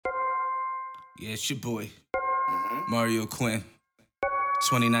Yeah, it's your boy, Mario Quinn.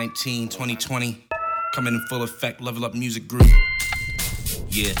 2019, 2020, coming in full effect, Level Up Music Group.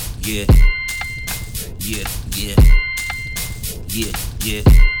 Yeah.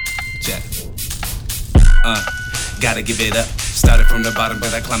 Check. Gotta give it up. Started from the bottom,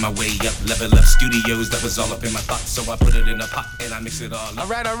 but I climbed my way up. Level Up Studios, that was all up in my thoughts. So I put it in a pot and I mix it all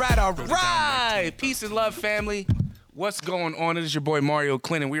up. All right. Peace and love, family. What's going on? It is your boy Mario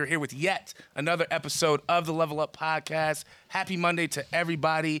Quinn, and we are here with yet another episode of the Level Up Podcast. Happy Monday to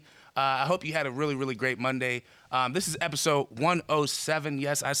everybody. I hope you had a really, really great Monday. This is episode 107.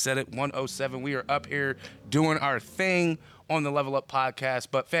 Yes, I said it, 107. We are up here doing our thing on the Level Up Podcast.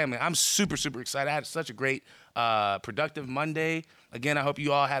 But family, I'm super, super excited. I had such a great, productive Monday. Again, I hope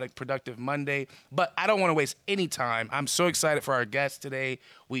you all had a productive Monday. But I don't want to waste any time. I'm so excited for our guest today.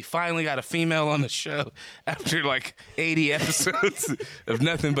 We finally got a female on the show after like 80 episodes of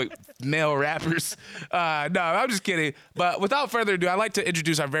nothing but male rappers. No, I'm just kidding. But without further ado, I'd like to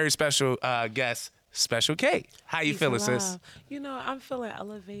introduce our very special guest, Special K. How you feeling, sis? You know, I'm feeling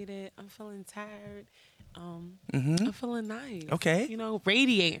elevated. I'm feeling tired. I'm feeling nice. Okay. You know,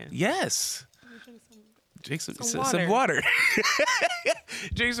 radiating. Yes. Drink some water. water.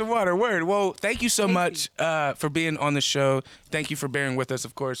 Drink some water. Word. Well, thank you so much for being on the show. Thank you for bearing with us.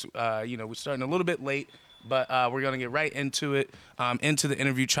 Of course, we're starting a little bit late, but we're going to get right into it, into the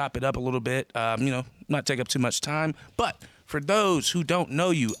interview, chop it up a little bit, not take up too much time. But for those who don't know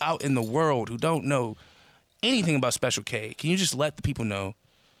you out in the world, who don't know anything about Special K, can you just let the people know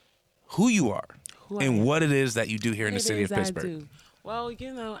who you are and what it is that you do here in the city of Pittsburgh? Well,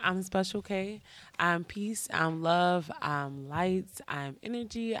 I'm Special K. I'm peace. I'm love. I'm lights. I'm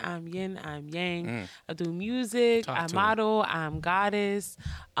energy. I'm yin. I'm yang. I do music. I model. I'm goddess.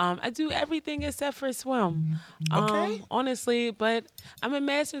 I do everything except for swim. Okay. Honestly, but I'm a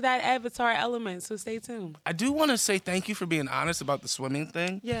master of that avatar element, so stay tuned. I do want to say thank you for being honest about the swimming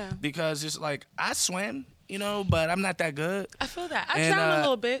thing. Yeah. Because it's like, I swim, but I'm not that good. I feel that. I drown a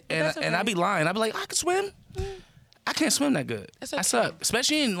little bit, but that's okay. And I be lying. I be like, I can swim. I can't swim that good. It's okay. I suck,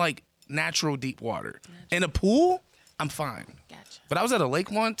 especially in like natural deep water. In a pool, I'm fine. Gotcha. But I was at a lake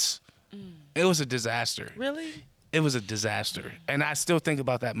once. It was a disaster. Really? It was a disaster. And I still think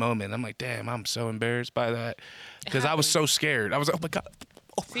about that moment. I'm like, damn, I'm so embarrassed by that. Because I was so scared. I was like, oh my God.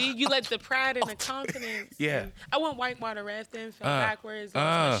 Oh. See, you let the pride and the confidence. Yeah. I went whitewater rafting, fell backwards,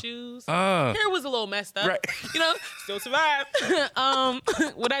 lost my shoes. Hair was a little messed up. Right. Still survived.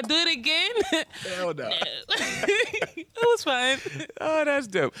 Would I do it again? Hell no. It was fun. Oh, that's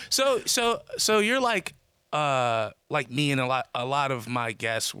dope. So you're like me and a lot of my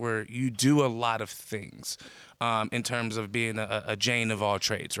guests, where you do a lot of things in terms of being a Jane of all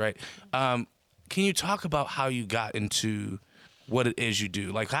trades, right? Can you talk about how you got into what it is you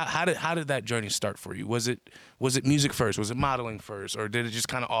do? Like, how did that journey start for you? Was it music first? Was it modeling first? Or did it just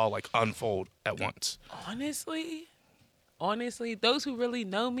kind of all like unfold at once? Honestly, those who really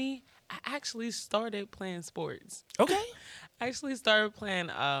know me, I actually started playing sports. Okay. I actually started playing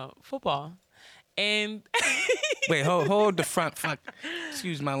football. And wait, hold the front.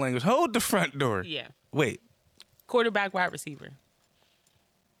 Excuse my language. Hold the front door. Yeah. Wait. Quarterback, wide receiver.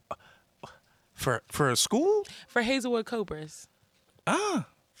 For a school? For Hazelwood Cobras. Ah.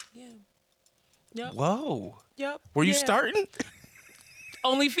 Yeah. Yep. Whoa. Yep. Were you starting?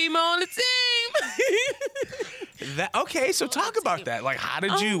 Only female on the team. Okay, so talk about that. Like, how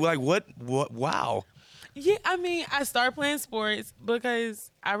did you, what, wow. Yeah, I started playing sports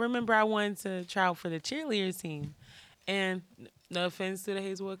because I remember I wanted to try out for the cheerleaders team. And no offense to the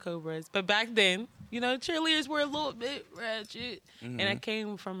Hazelwood Cobras, but back then, cheerleaders were a little bit ratchet. Mm-hmm. And I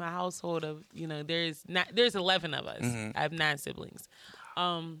came from a household of, there's 11 of us. Mm-hmm. I have 9 siblings.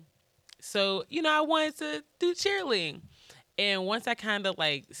 So, I wanted to do cheerleading. And once I kind of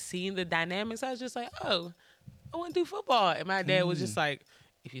seen the dynamics, I was just like, oh, I want to do football. And my dad was just like,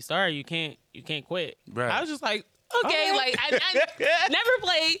 if you start, you can't quit. Right. I was just like, okay, I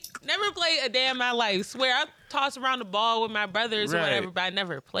never played a day in my life. Swear, I tossed around the ball with my brothers or whatever, but I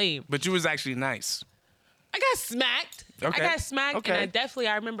never played. But you was actually nice. I got smacked. Okay. I got smacked, and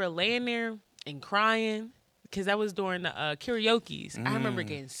I remember laying there and crying because that was during the karaoke's. I remember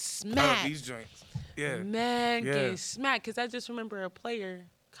getting smacked. Oh, these joints. Yeah. Man, getting smacked because I just remember a player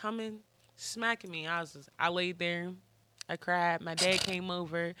coming, smacking me. I laid there. I cried. My dad came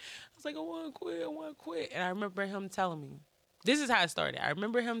over. I was like, I want to quit. And I remember him telling me, this is how it started. I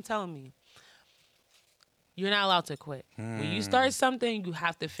remember him telling me, you're not allowed to quit. When you start something, you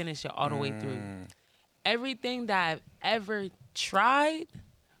have to finish it all the way through. Everything that I've ever tried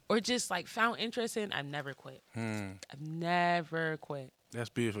or just found interest in, I've never quit. I've never quit. That's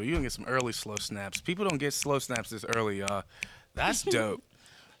beautiful. You gonna get some early slow snaps. People don't get slow snaps this early, y'all. That's dope.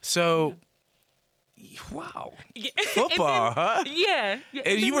 So, wow, Yeah. football, huh? Yeah.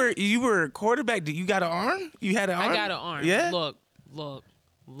 And you were a quarterback. Did you got an arm? You had an arm. I got an arm. Yeah. Look.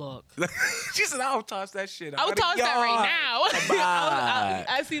 She said, "I'll toss that shit." I would toss that right now.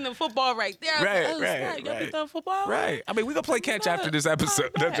 I seen the football right there. I was like, y'all be done football? Right. I mean, we gonna play catch after this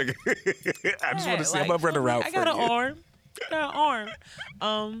episode. I just want to see. I'm gonna run a route. I got an arm.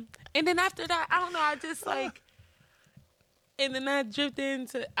 And then after that, I don't know. I just like, and then I drifted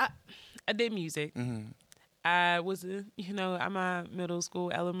into. I did music. Mm-hmm. I was, at my middle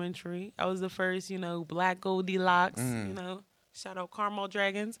school, elementary. I was the first, Black Goldilocks. Shout out Carmel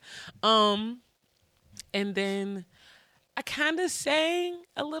Dragons. And then I kind of sang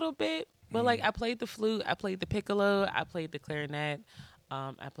a little bit, but like I played the flute, I played the piccolo, I played the clarinet,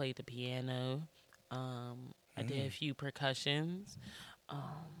 I played the piano. I did a few percussions.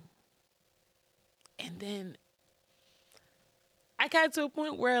 And then I got to a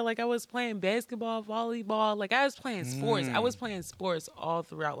point where like I was playing basketball, volleyball, like I was playing sports. I was playing sports all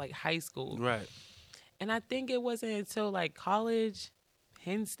throughout like high school. Right. And I think it wasn't until like college,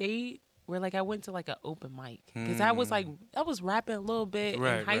 Penn State, where like I went to like an open mic. Because I was rapping a little bit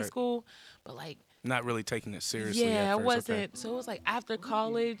in high school, but like not really taking it seriously. Yeah, at first. I wasn't. Okay. So it was like after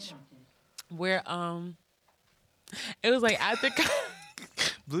college where it was like after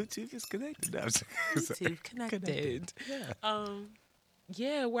Bluetooth is connected. No, Bluetooth connected.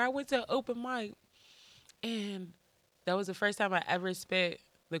 Yeah, where I went to an open mic, and that was the first time I ever spit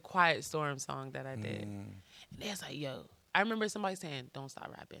the Quiet Storm song that I did. And they was like, yo, I remember somebody saying, don't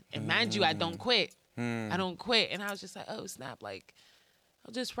stop rapping. And mind you, I don't quit. I don't quit. And I was just like, oh, snap. Like,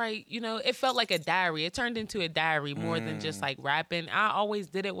 I'll just write, it felt like a diary. It turned into a diary more than just like rapping. I always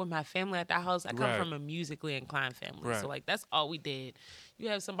did it with my family at the house. I come from a musically inclined family. Right. So like, that's all we did. You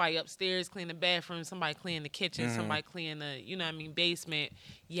have somebody upstairs clean the bathroom, somebody clean the kitchen, somebody clean the, basement.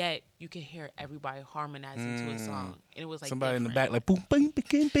 Yet you can hear everybody harmonizing to a song. And it was like somebody different. in the back like boom, bing,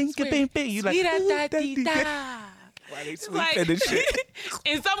 bing, bing, bing, bing. You like da da da. Why they sleeping and shit?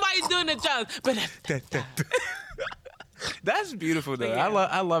 And somebody's doing the drums. That's beautiful though. Yeah.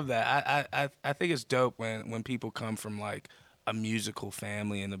 I love that. I think it's dope when people come from like a musical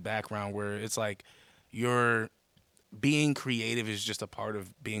family in the background where it's like you're being creative is just a part of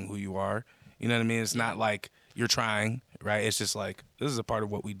being who you are. You know what I mean? It's not like you're trying, right? It's just like this is a part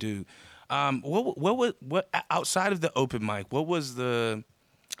of what we do. What outside of the open mic? What was that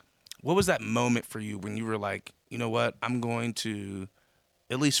moment for you when you were like, you know what? I'm going to,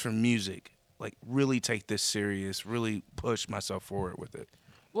 at least for music, like really take this serious, really push myself forward with it.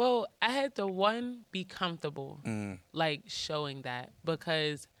 Well, I had to be comfortable, like showing that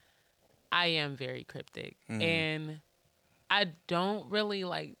because I am very cryptic and I don't really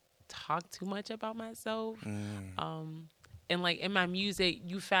like talk too much about myself. And like in my music,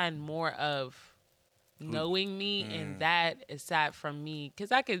 you find more of knowing me and that aside from me.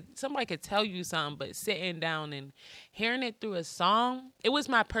 Cause somebody could tell you something, but sitting down and hearing it through a song, it was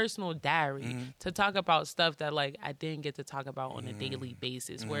my personal diary to talk about stuff that like I didn't get to talk about on a daily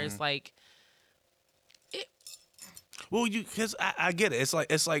basis. Where it's like, well, because I get it.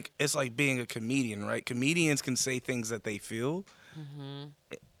 It's like being a comedian, right? Comedians can say things that they feel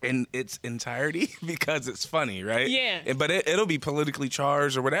in its entirety because it's funny, right? Yeah. But it'll be politically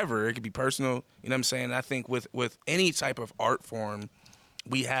charged or whatever. It could be personal. You know what I'm saying? I think with any type of art form,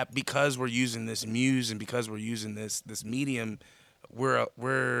 we have, because we're using this muse and because we're using this medium,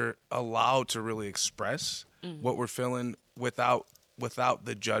 we're allowed to really express what we're feeling without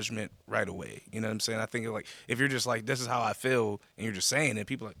the judgment right away. You know what I'm saying? I think like if you're just like, this is how I feel, and you're just saying it,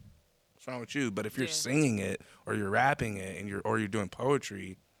 people are like, what's wrong with you? But if you're singing it or you're rapping it and you're doing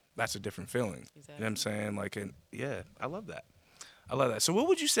poetry, that's a different feeling. Exactly. You know what I'm saying? Like, and yeah, I love that. So what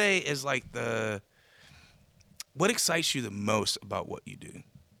would you say is like what excites you the most about what you do?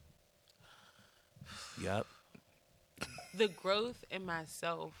 Yep. The growth in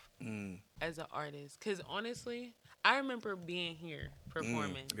myself as an artist. Because honestly, I remember being here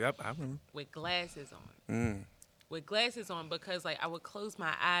performing. Yep, I remember. With glasses on. With glasses on because like I would close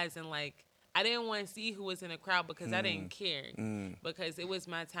my eyes and like I didn't want to see who was in the crowd because I didn't care. Because it was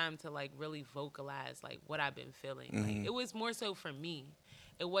my time to like really vocalize like what I've been feeling. Like it was more so for me.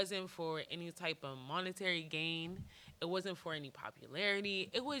 It wasn't for any type of monetary gain. It wasn't for any popularity.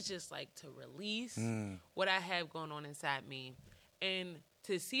 It was just like to release what I have going on inside me. And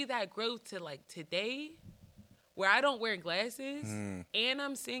to see that growth to like today, where I don't wear glasses and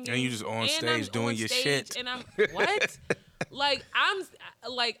I'm singing. And you just on stage doing your shit. And I'm, what? like I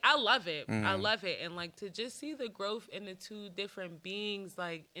love it. I love it, and like to just see the growth in the two different beings,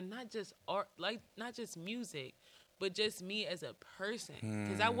 like, and not just art, like not just music, but just me as a person.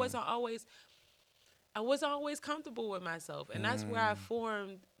 Because I wasn't always comfortable with myself, and that's where I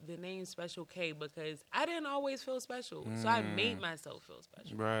formed the name Special K, because I didn't always feel special, so I made myself feel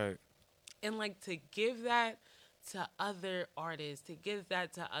special. Right. And like to give that to other artists, to give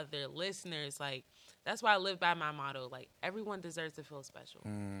that to other listeners, like that's why I live by my motto, like everyone deserves to feel special.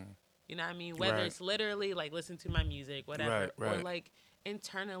 You know what I mean? Whether Right. it's literally like listen to my music, whatever, or like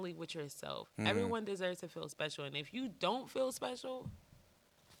internally with yourself. Everyone deserves to feel special. And if you don't feel special,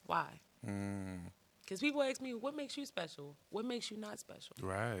 why? Because people ask me, what makes you special? What makes you not special?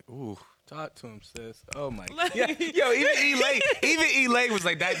 Right. Ooh, talk to him, sis. Oh my. Like- Yeah. Yo, even Elay was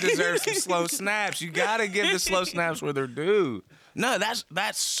like, that deserves some slow snaps. You gotta give the slow snaps where they're due. No,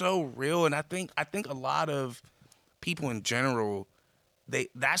 that's so real, and I think a lot of people in general,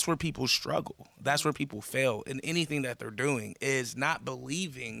 that's where people struggle. That's where people fail in anything that they're doing, is not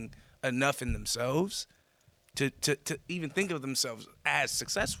believing enough in themselves to even think of themselves as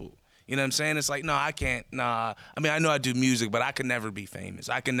successful. You know what I'm saying? It's like, no, I can't. Nah. I mean, I know I do music, but I can never be famous.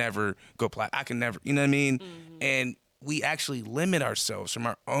 I can never go I can never, you know what I mean? And we actually limit ourselves from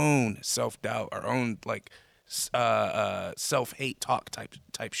our own self-doubt, our own, like, self-hate talk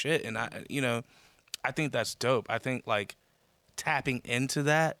type shit. And I think that's dope. I think, like, tapping into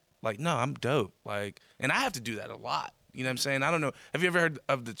that, like, no, I'm dope. Like, and I have to do that a lot. You know what I'm saying? I don't know. Have you ever heard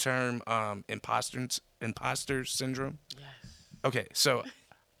of the term imposter syndrome? Yes. Okay, so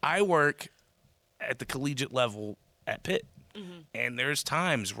I work at the collegiate level at Pitt. And there's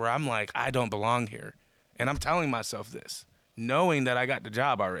times where I'm like, I don't belong here. And I'm telling myself this, knowing that I got the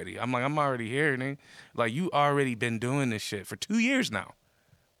job already. I'm like, I'm already here. And like, you already been doing this shit for 2 years now.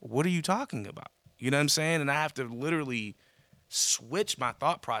 What are you talking about? You know what I'm saying? And I have to literally switch my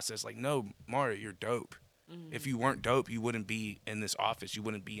thought process. Like, no, Mario, you're dope. If you weren't dope, you wouldn't be in this office. You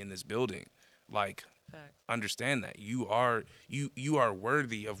wouldn't be in this building. Like, Fact. understand that you are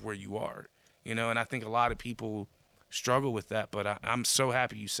worthy of where you are, and I think a lot of people struggle with that, but I'm so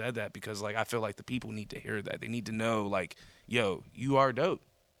happy you said that, because like I feel like the people need to hear that. They need to know, like, yo, you are dope,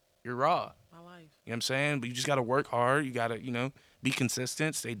 you're raw, My life. you know what I'm saying? But you just got to work hard, you got to be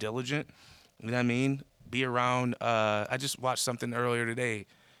consistent, stay diligent, you know what I mean? Be around. I just watched something earlier today,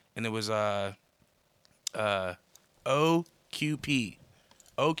 and it was OQP.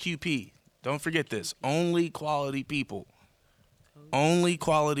 Don't forget this. Only quality people. Only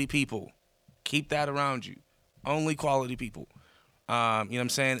quality people. Keep that around you. Only quality people. You know what I'm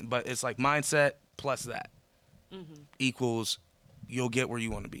saying? But it's like mindset plus that equals you'll get where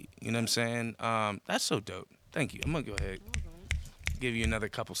you want to be. You know what I'm saying? That's so dope. Thank you. I'm going to go ahead. Give you another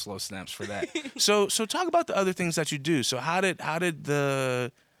couple slow snaps for that. So talk about the other things that you do. So how did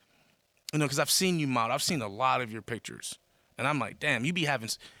the, because I've seen you model. I've seen a lot of your pictures. And I'm like, damn, you be having...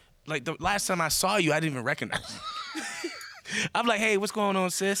 Like, the last time I saw you, I didn't even recognize you. I'm like, hey, what's going on,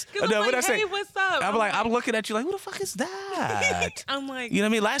 sis? I'm like, hey, what's up? I'm looking at you like, who the fuck is that? I'm like... You know what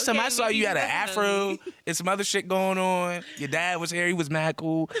I mean? Last time I saw maybe you had an doesn't know afro me. and some other shit going on. Your dad was here. He was mad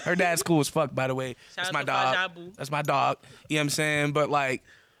cool. Her dad's cool as fuck, by the way. Shout That's out my to dog. Fajabu. That's my dog. You know what I'm saying? But, like,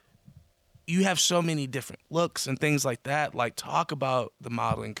 you have so many different looks and things like that. Like, talk about the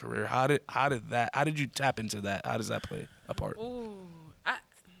modeling career. How did you tap into that? How does that play a part? Ooh,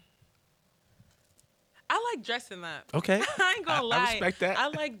 I like dressing up. Okay. I ain't gonna lie. I respect that. I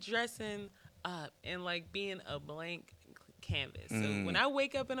like dressing up and like being a blank canvas. So when I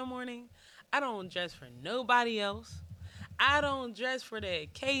wake up in the morning, I don't dress for nobody else. I don't dress for the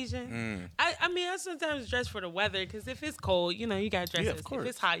occasion. I mean, I sometimes dress for the weather, because if it's cold, you gotta dress. Yeah, of course.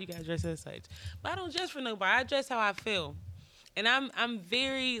 If it's hot, you gotta dress as such. But I don't dress for nobody. I dress how I feel, and I'm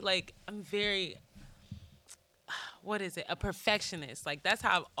very what is it? A perfectionist. Like, that's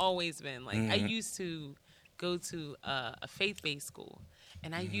how I've always been. Like, I used to go to a faith-based school,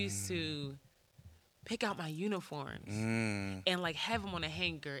 and I used to pick out my uniforms and like have them on a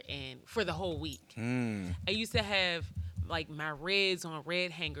hanger and for the whole week. I used to have like my reds on red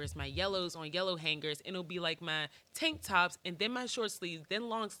hangers, my yellows on yellow hangers, and it'll be like my tank tops and then my short sleeves, then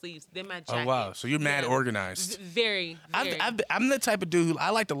long sleeves, then my jacket. Oh, wow. So you're mad organized. Very. I'm the type of dude who I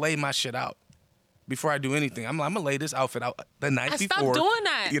like to lay my shit out before I do anything. I'm going to lay this outfit out the night before. I stopped doing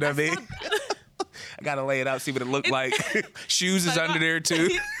that. You know what I mean? I got to lay it out, see what it looked like. Shoes is under there, too.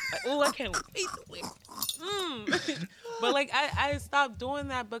 Oh, I can't wait to wear. But, like, I stopped doing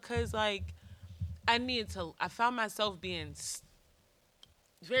that because, like, I found myself being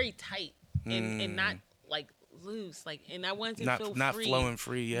very tight and not, like, loose. Like, and I wanted to feel free. Not flowing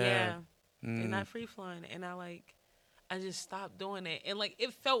free, yeah. And not free flowing. And I I just stopped doing it. And like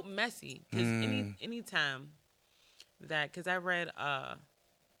it felt messy because anytime that, because I read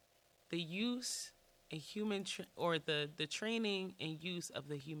the use and or the training and use of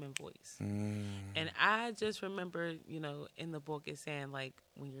the human voice. And I just remember, in the book it's saying like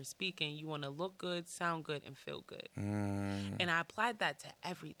when you're speaking, you want to look good, sound good, and feel good. And I applied that to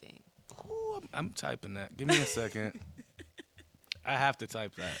everything. Ooh, I'm typing that. Give me a second. I have to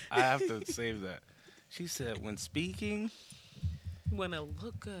type that. I have to save that. She said, when speaking, you want to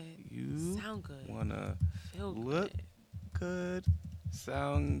look good, sound good, want to feel look good,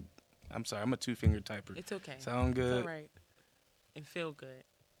 sound. I'm sorry, I'm a 2-finger typer. It's okay. Sound good. It's all right. And feel good.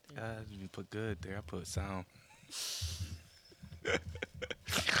 I didn't put good there. I put sound.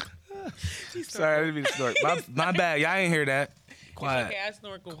 Sorry, I didn't mean to snort. My bad. Y'all ain't hear that. Quiet. It's okay, I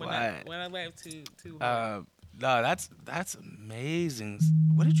snorkel when I laugh too hard. No, that's amazing.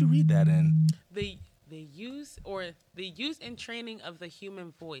 What did you read that in? The use and training of the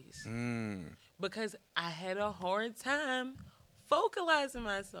human voice. Because I had a hard time vocalizing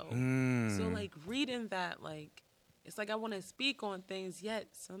myself. So like reading that, like it's like I want to speak on things, yet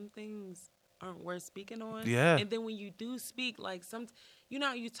some things aren't worth speaking on. Yeah. And then when you do speak, like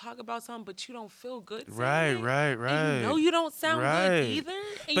you talk about something, but you don't feel good. Right. And you don't sound good either.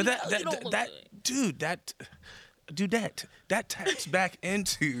 And but you don't look good. Dude, that taps back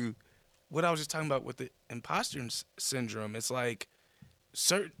into what I was just talking about with the imposter syndrome. It's like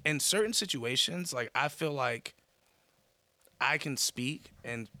in certain situations, like I feel like I can speak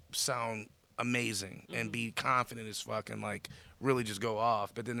and sound amazing and be confident as fuck and like really just go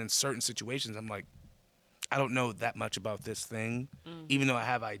off. But then in certain situations, I'm like, I don't know that much about this thing, even though I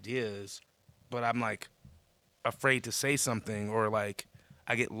have ideas, but I'm like afraid to say something, or like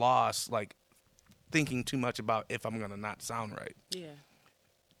I get lost, like thinking too much about if I'm gonna not sound right. Yeah,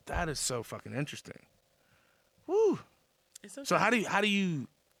 that is so fucking interesting. Woo. So how do you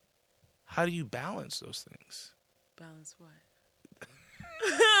balance those things? Balance what?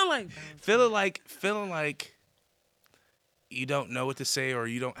 I like balance. Feeling like you don't know what to say, or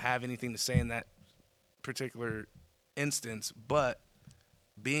you don't have anything to say in that particular instance, but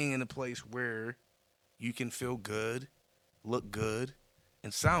being in a place where you can feel good, look good,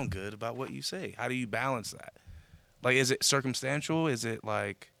 and sound good about what you say. How do you balance that? Like, is it circumstantial? Is it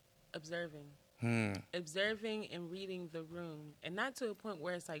like observing? Observing and reading the room, and not to a point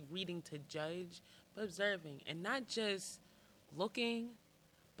where it's like reading to judge, but observing, and not just looking,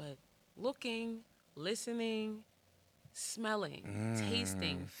 but looking, listening, smelling,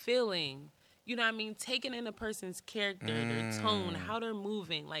 tasting, feeling. You know what I mean? Taking in a person's character, their tone, how they're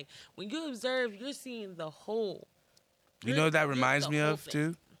moving. Like, when you observe, you're seeing the whole. You know what that reminds me of,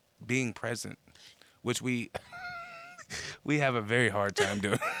 too? Being present, which we have a very hard time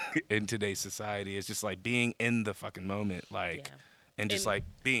doing in today's society. It's just like being in the fucking moment, like, and just like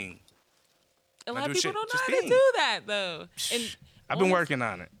being. A lot of people don't know how to do that, though. And I've been working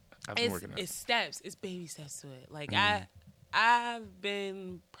on it. It's steps. It's baby steps to it. Like, I've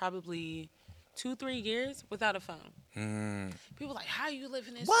been probably 2-3 years without a phone. People are like, how are you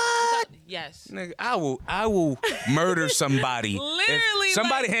living this? What? Yes. Nigga, I will murder somebody. Literally. If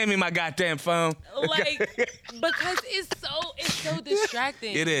somebody hand me my goddamn phone. Like, because it's so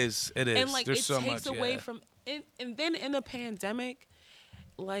distracting. It is. And like, There's it so takes much, away from it. And then in the pandemic,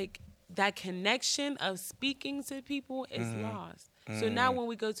 like, that connection of speaking to people is lost. So now when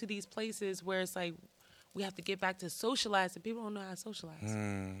we go to these places where it's like we have to get back to socializing, people don't know how to socialize.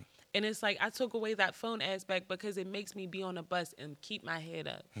 And it's like I took away that phone aspect because it makes me be on a bus and keep my head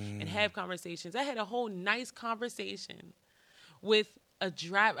up and have conversations. I had a whole nice conversation with a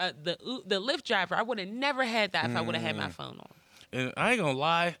driver, the Lyft driver. I would have never had that if I would have had my phone on. And I ain't gonna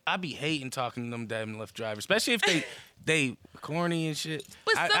lie, I be hating talking to them damn Lyft drivers, especially if they corny and shit.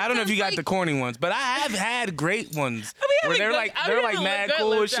 I don't know if you got the corny ones, but I have had great ones where they're like mad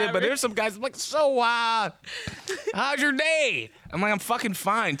cool and shit. But there's some guys like, so how's your day? I'm like, I'm fucking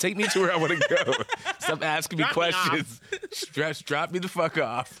fine. Take me to where I want to go. Stop asking me questions. Just drop me the fuck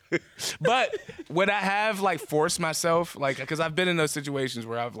off. But when I have like forced myself, like, because I've been in those situations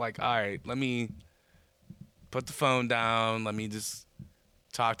where I've like, all right, let me put the phone down. Let me just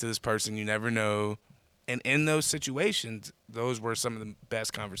talk to this person. You never know. And in those situations, those were some of the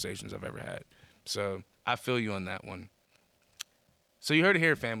best conversations I've ever had. So I feel you on that one. So you heard it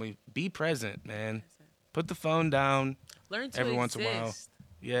here, family. Be present, man. Put the phone down. Learn to every once in a while.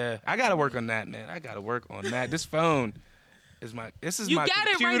 Yeah, I got to work on that, man. I got to work on that. This phone is my computer. You got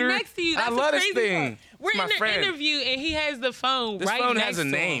it right next to you. That's I love this thing. We're in an interview, and he has the phone right next to him. This phone has a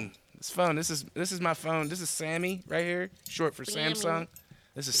name. This is my phone. This is Sammy right here, short for Samsung.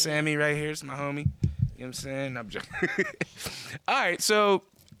 This is Sammy right here. It's my homie. what I'm saying? I'm joking. All right, so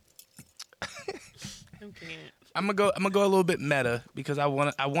I'm gonna go a little bit meta because I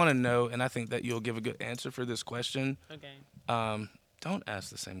wanna know, and I think that you'll give a good answer for this question. Okay. Don't ask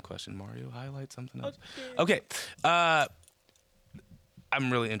the same question, Mario. Highlight something else. Okay. I'm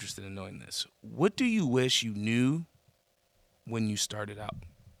really interested in knowing this. What do you wish you knew when you started out?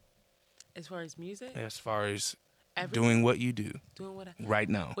 As far as music? As far as Everything? doing what you do Doing what right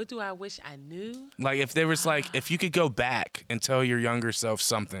now. What do I wish I knew? Like if there was if you could go back and tell your younger self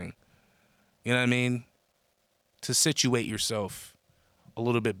something, you know what I mean? To situate yourself a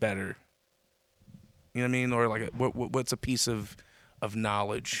little bit better. You know what I mean? Or like what's a piece of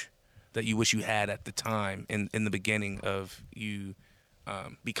knowledge that you wish you had at the time in the beginning of you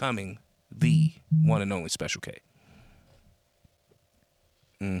becoming the one and only Special K?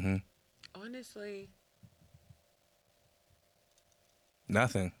 Mm-hmm. Honestly,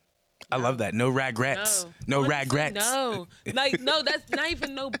 nothing. I love that. No regrets. No regrets. No. Like, no, that's not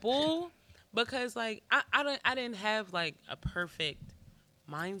even no bull. Because like I didn't have like a perfect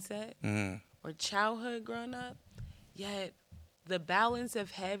mindset or childhood growing up. Yet the balance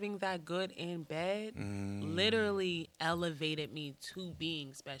of having that good and bad literally elevated me to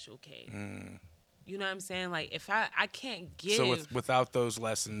being Special K. You know what I'm saying? Like if I can't give. So without those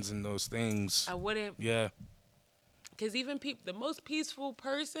lessons and those things, I wouldn't. Yeah. Because even the most peaceful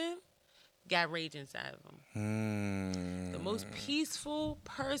person got rage inside of them. The most peaceful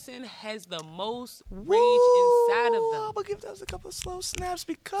person has the most rage inside of them. I'm gonna give those a couple of slow snaps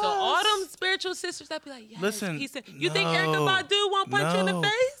because so all them spiritual sisters that be like, yes, listen, peace. You think Erykah Badu won't punch you in the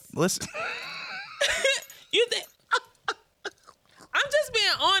face? Listen, you think? I'm just being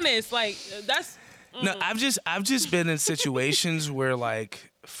honest. Like that's. No, I've just been in situations where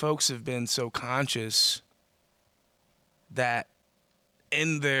like folks have been so conscious that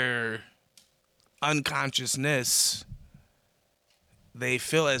in their unconsciousness they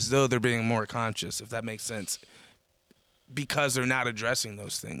feel as though they're being more conscious, if that makes sense, because they're not addressing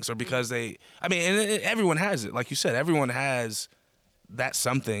those things, or because and everyone has it, like you said, everyone has that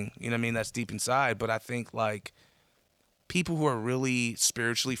something, you know what I mean, that's deep inside. But I think like people who are really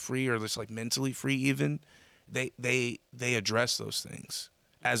spiritually free or just like mentally free even, they address those things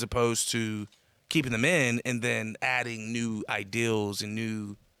as opposed to keeping them in and then adding new ideals and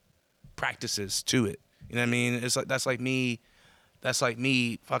new practices to it. You know what I mean? It's like that's like me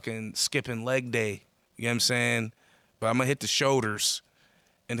fucking skipping leg day. You know what I'm saying? But I'm gonna hit the shoulders.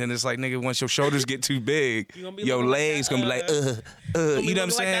 And then it's like, nigga, once your shoulders get too big, your legs gonna be like, you know what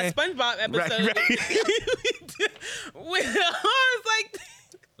I'm saying? Like that SpongeBob episode. Right. With the arms like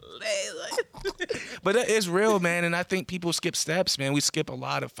But it's real, man, and I think people skip steps, man. We skip a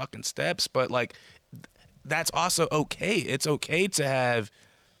lot of fucking steps, but like that's also okay. It's okay to have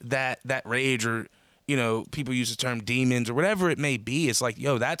that rage, or you know, people use the term demons or whatever it may be. It's like,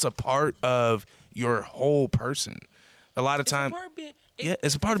 yo, that's a part of your whole person. A lot of time,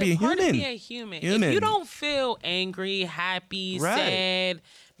 it's a part of being human. If you don't feel angry, happy, sad,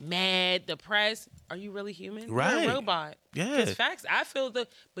 mad, depressed, are you really human? Right. You're a robot. Yeah. Because facts, I feel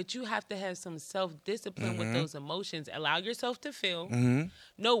but you have to have some self-discipline with those emotions. Allow yourself to feel.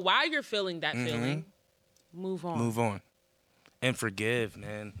 Know why you're feeling that feeling. Move on. And forgive,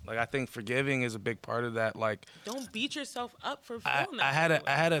 man. Like I think forgiving is a big part of that. Like, don't beat yourself up for feeling that.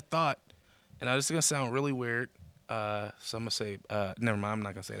 I had a thought, and this is gonna sound really weird. So I'm gonna say, never mind. I'm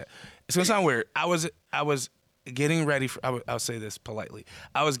not gonna say that. It's gonna sound weird. I was getting ready for. I'll say this politely.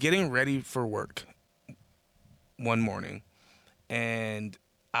 I was getting ready for work one morning, and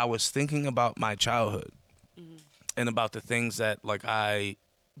I was thinking about my childhood and about the things that like I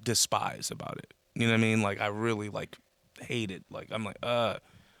despise about it. You know what I mean? Like I really like hated. Like I'm like, I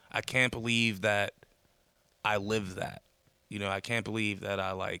can't believe that I lived that. You know, I can't believe that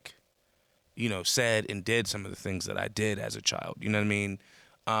I like, you know, said and did some of the things that I did as a child. You know what I mean?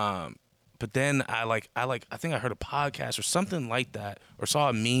 But then I think I heard a podcast or something like that, or saw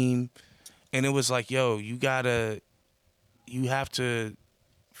a meme, and it was like, yo, you have to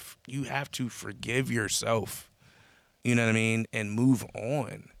forgive yourself. You know what I mean? And move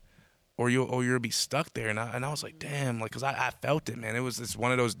on. Or you'll be stuck there. And I was like, damn, like, cause I felt it, man. It was just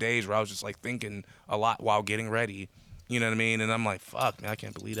one of those days where I was just like thinking a lot while getting ready. You know what I mean? And I'm like, fuck, man, I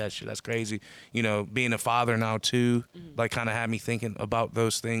can't believe that shit. That's crazy. You know, being a father now too, like kind of had me thinking about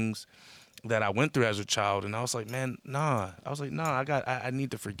those things that I went through as a child. And I was like, man, nah. I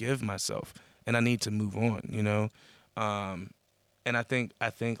need to forgive myself and I need to move on, you know? And I think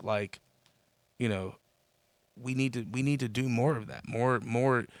like, you know, we need to do more of that, more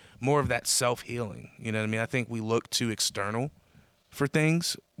of that self-healing. You know what I mean? I think we look too external for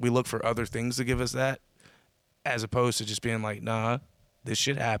things. We look for other things to give us that. as opposed to just being like, nah, this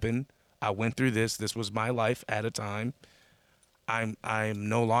shit happened. I went through this. This was my life at a time. I'm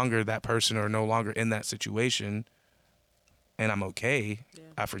no longer that person or no longer in that situation, and I'm okay. Yeah.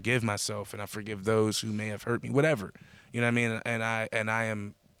 I forgive myself and I forgive those who may have hurt me. Whatever, you know what I mean. And I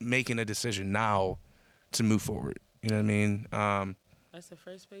am making a decision now to move forward. You know what I mean? That's the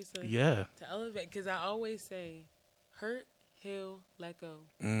first place to elevate. Because I always say, hurt, heal, let go.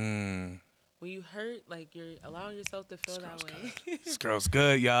 When you hurt, like you're allowing yourself to feel that way. This girl's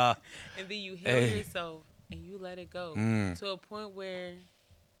good, y'all. And then you heal yourself and you let it go to a point where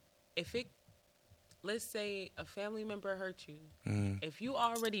let's say a family member hurt you, if you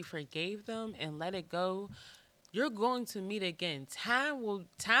already forgave them and let it go, you're going to meet again. Time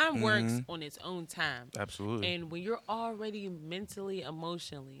works on its own time. Absolutely. And when you're already mentally,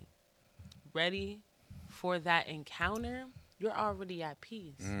 emotionally ready for that encounter, you're already at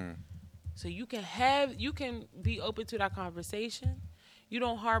peace. So you can be open to that conversation. You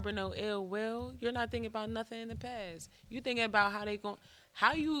don't harbor no ill will. You're not thinking about nothing in the past. You're thinking about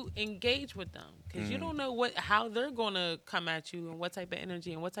how you engage with them, because you don't know how they're gonna come at you and what type of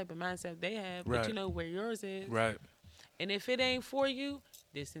energy and what type of mindset they have. Right. But you know where yours is. Right. And if it ain't for you,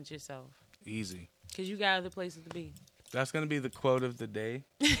 distance yourself. Easy. Because you got other places to be. That's gonna be the quote of the day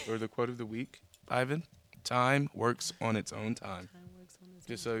or the quote of the week, Ivan. Time works on its own time.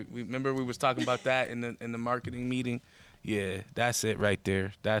 Just so we was talking about that in the marketing meeting. Yeah, that's it right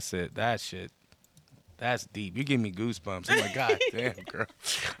there. That's it. That shit. That's deep. You give me goosebumps. I'm like, God damn, girl.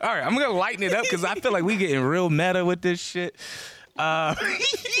 All right, I'm gonna lighten it up because I feel like we getting real meta with this shit.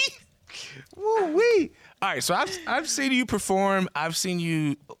 Woo wee. All right, so I've seen you perform. I've seen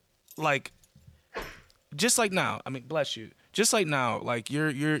you, like, just like now. I mean, bless you. Just like now, like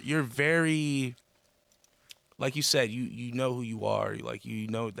you're very, like you said, you know who you are. Like, you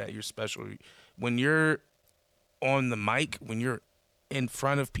know that you're special. When you're on the mic, when you're in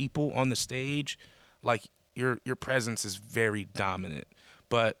front of people on the stage, like your presence is very dominant.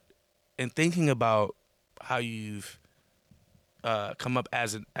 But in thinking about how you've come up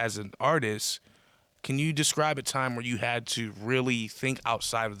as an artist, can you describe a time where you had to really think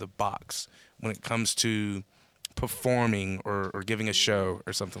outside of the box when it comes to performing or giving a show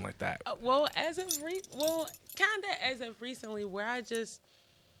or something like that? Well, kind of as of recently, where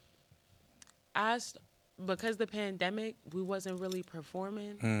because the pandemic, we wasn't really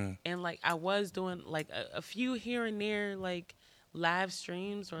performing, and like I was doing like a few here and there, like live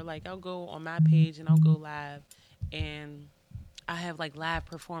streams, or like I'll go on my page and I'll go live, and I have like live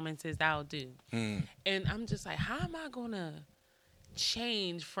performances that I'll do, and I'm just like, how am I gonna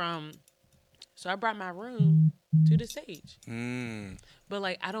change from? So I brought my room to the stage, but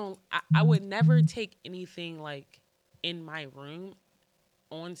like I would never take anything like in my room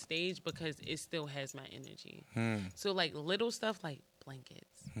on stage because it still has my energy. So like little stuff like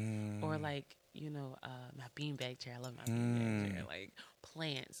blankets or like, my beanbag chair. I love my beanbag chair. Like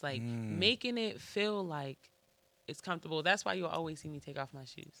plants, like making it feel like it's comfortable. That's why you'll always see me take off my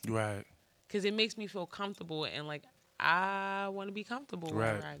shoes. Right. Because it makes me feel comfortable, and like I want to be comfortable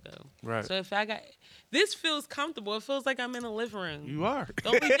wherever I go. Right. So if this feels comfortable. It feels like I'm in a living room. You are. The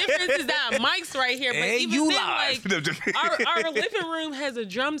only difference is that mic's right here. But and even you then, live. like, our living room has a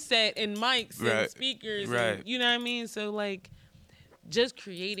drum set and mics and speakers. Right. And, you know what I mean? So like, just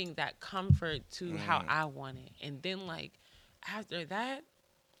creating that comfort to how I want it, and then like after that,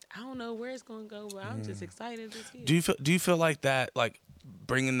 I don't know where it's gonna go, but I'm just excited to see it. Do you feel like that, like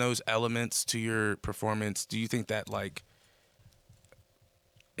bringing those elements to your performance? Do you think that, like,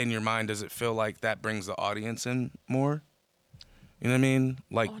 in your mind, does it feel like that brings the audience in more? You know what I mean?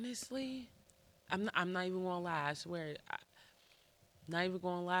 Like, honestly, I'm not even gonna lie. I swear, not even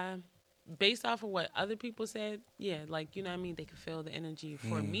gonna lie. Based off of what other people said, yeah, like, you know what I mean, they can feel the energy.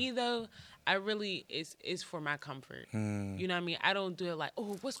 For me though, I really it's for my comfort. You know what I mean? I don't do it like,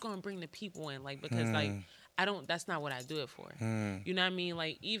 oh, what's gonna bring the people in, like, because like that's not what I do it for. You know what I mean?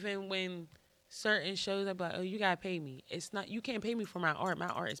 Like, even when certain shows, I'm like, oh, you gotta pay me. It's not, you can't pay me for my art. My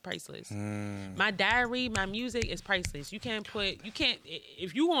art is priceless. My diary, my music is priceless. You can't,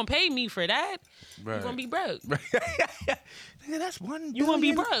 if you gonna pay me for that, you're gonna be broke. Nigga, that's $1 You gonna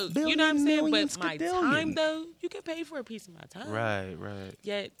be broke. You know what I'm saying? But my skadillion. time though, you can pay for a piece of my time. Right.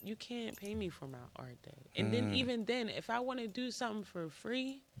 Yet you can't pay me for my art though. And then even then, if I want to do something for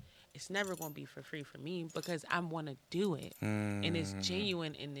free, it's never going to be for free for me, because I want to do it. And it's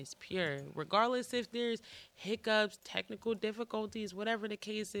genuine and it's pure. Regardless if there's hiccups, technical difficulties, whatever the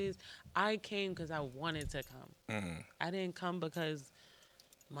case is, I came because I wanted to come. I didn't come because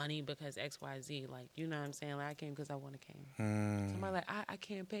money, because X, Y, Z. Like, you know what I'm saying? Like, I came because I want to come. Somebody like, I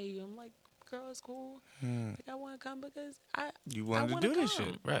can't pay you. I'm like, girl is cool. Like, I want to come because You wanted I to do wanna this come.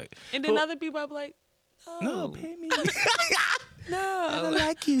 shit, right? And then other people are like, No, no, pay me. no. I don't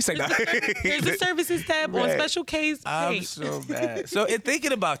like you. Say no. There's a services tab on Right. special case. I'm Hey. so bad. So in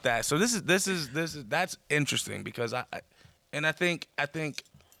thinking about that, so this is that's interesting because I think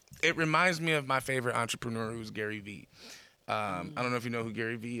it reminds me of my favorite entrepreneur, who's Gary Vee. I don't know if you know who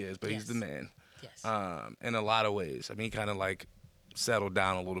Gary Vee is, but he's the man. Yes. In a lot of ways. I mean, he kind of like settled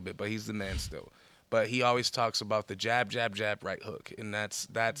down a little bit, but he's the man still. But he always talks about the jab, jab, jab, right hook, and that's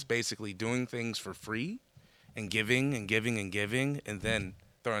basically doing things for free, and giving and giving and giving, and then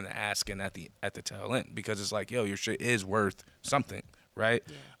throwing the ask in at the tail end, because it's like, yo, your shit is worth something, right?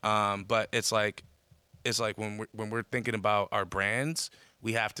 Yeah. But it's like when we're thinking about our brands,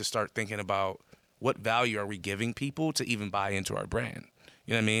 we have to start thinking about what value are we giving people to even buy into our brand.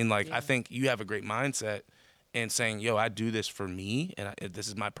 You know what I mean? Like, I think you have a great mindset in saying, yo, I do this for me, and this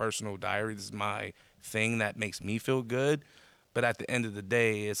is my personal diary. This is my thing that makes me feel good. But at the end of the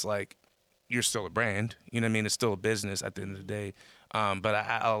day, it's like, you're still a brand. You know what I mean? It's still a business at the end of the day. But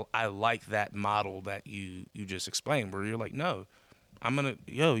I like that model that you just explained, where you're like, no,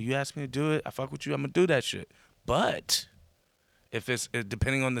 you asked me to do it. I fuck with you. I'm going to do that shit. But if it's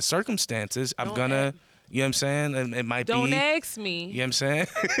depending on the circumstances, I'm going to, you know what I'm saying? And it might Don't be. ask me. You know what I'm saying?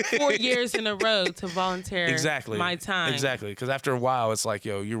 4 years in a row to volunteer my time. Exactly. Because after a while, it's like,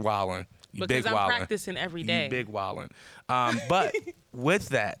 yo, you're wilding. You Because big I'm wilding. practicing every day. You big wilding. But with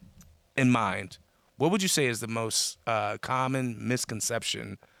that in mind, what would you say is the most common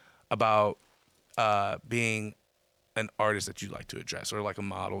misconception about being an artist that you like to address, or like a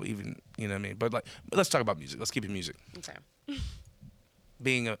model, even, you know what I mean? But let's talk about music. Let's keep it music. Okay.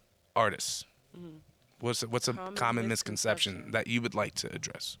 Being an artist. Mm-hmm. What's a common misconception that you would like to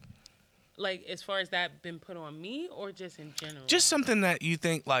address? Like, as far as that been put on me, or just in general? Just something that you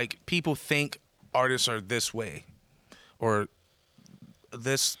think, like, people think artists are this way, or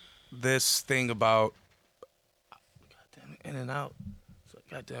this thing about goddamn in and out,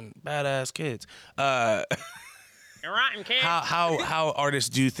 goddamn badass kids. You're rotten, kid. How artists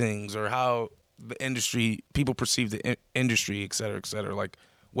do things, or how the industry, people perceive the industry, et cetera, et cetera. Like,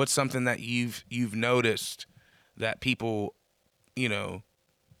 what's something that you've noticed that people, you know,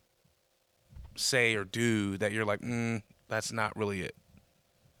 say or do that you're like, that's not really it,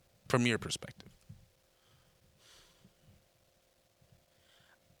 from your perspective?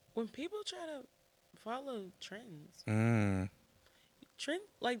 When people try to follow trends, do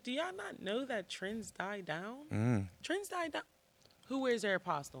y'all not know that trends die down? Trends die down. Who wears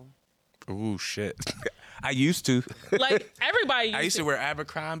Aeropostale? Ooh, shit. I used to. Like, everybody I used to wear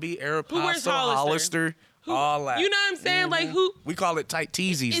Abercrombie, Who wears Aeropostale, Hollister, all that. You know what I'm saying? Like, who? We call it tight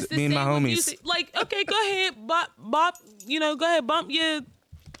teasies, It's the me and my same with homies. music. Like, okay, go ahead, bop, go ahead, bump your,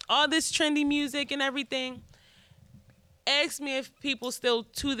 all this trendy music and everything. Ask me if people still,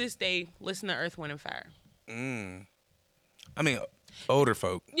 to this day, listen to Earth, Wind, and Fire. I mean, older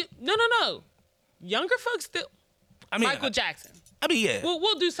folk. No. Younger folks still. I mean, Michael Jackson. I mean, yeah.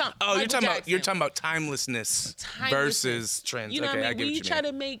 We'll do something. Oh, Michael you're Jackson. talking about timelessness versus trends. You know okay, what I I mean? get When what you you try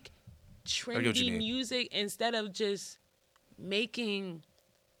mean. to make get what you trendy mean. music instead of just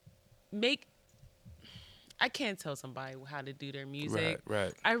I can't tell somebody how to do their music.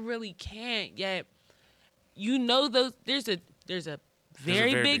 Right. I really can't. Yet, you know, there's a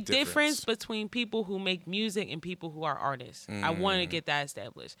very big difference between people who make music and people who are artists. I want to get that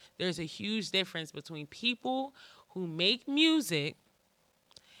established. There's a huge difference between people who make music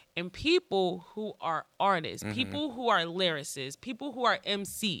and people who are artists, people who are lyricists, people who are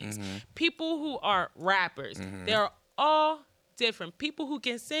MCs, people who are rappers. They're all different. People who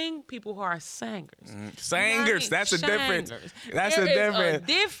can sing, people who are singers. Singers, that's a difference. That's There a is difference. a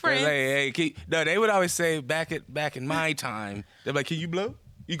difference. Hey, no, they would always say back in my time, they're like, can you blow?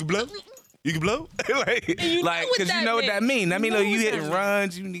 You can blow? You can blow? like, you know what because that you know what that means. mean. I mean, You know you what hitting that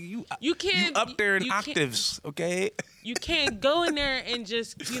runs. You can't up there in you can't- octaves, okay? You can't go in there and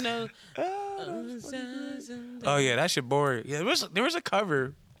just, Oh yeah, that shit boring. Yeah, there was a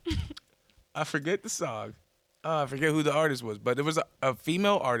cover. I forget the song. I forget who the artist was, but there was a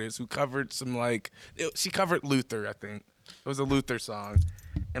female artist who covered she covered Luther, I think. It was a Luther song.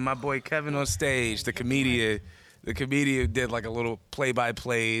 And my boy Kevin on stage, the comedian did like a little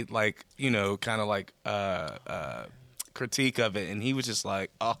play-by-play, like, kind of like critique of it. And he was just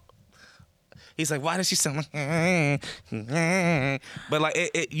like, oh. He's like, why does she sound like, but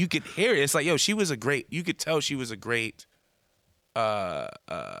like you could hear it. It's like, yo, you could tell she was a great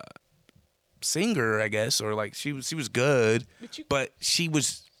singer, I guess, or like she was good, but she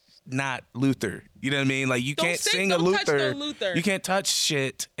was not Luther. You know what I mean? Like you can't sing a don't touch Luther. no Luther. You can't touch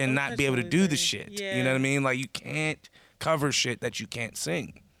shit and Don't not touch be able no to do the Luther. shit. Yeah. You know what I mean? Like you can't cover shit that you can't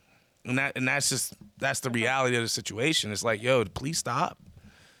sing. And that's the reality of the situation. It's like, yo, please stop.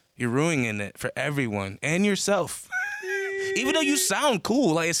 You're ruining it for everyone and yourself. Even though you sound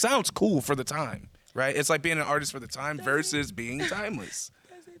cool, like it sounds cool for the time, right? It's like being an artist for the time versus being timeless.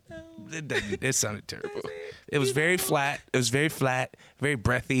 It sounded terrible. It was very flat. It was very flat, very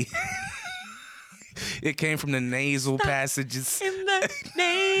breathy. It came from the nasal passages. In the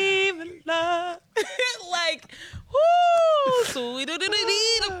name of love. Like, whoo, sweet.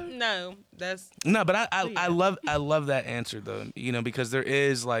 No, that's No, but I love that answer though, you know, because there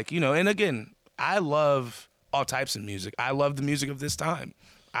is like, you know, and again, I love all types of music. I love the music of this time.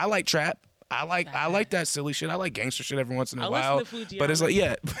 I like trap. I like that silly shit. I like gangster shit every once in a while. Listen to But it's like,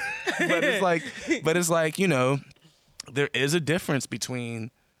 yeah. but it's like, you know, there is a difference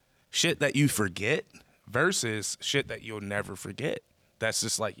between shit that you forget versus shit that you'll never forget. That's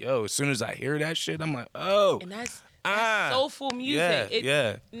just like, yo, as soon as I hear that shit, I'm like, oh. And that's soulful music.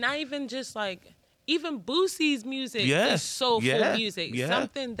 Yeah. Not even just like, even Boosie's music Yeah, is soulful yeah, music. yeah.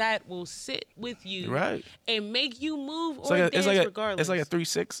 Something that will sit with you Right. and make you move It's or like dance regardless. It's like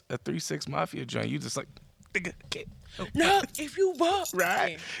a 3-6 mafia joint. You just like, No, if you walk.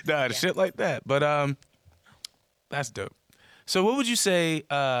 right. Yeah. Nah, shit like that. But that's dope. So what would you say,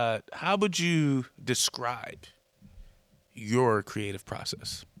 how would you describe your creative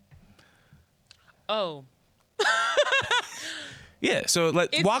process? Oh. Yeah, so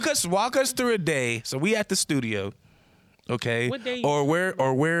walk us through a day. So we at the studio, okay? What day?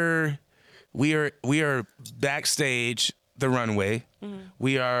 We are backstage the runway. Mm-hmm.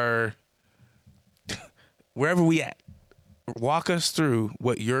 We are wherever we at. Walk us through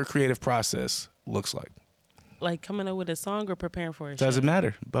what your creative process looks like. Like coming up with a song or preparing for a Doesn't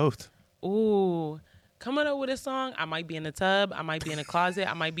matter. Both. Ooh. Coming up with a song, I might be in the tub, I might be in the closet,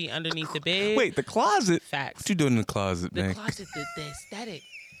 I might be underneath the bed. Wait, the closet? Facts. What you doing in the closet, The man? closet, the aesthetic.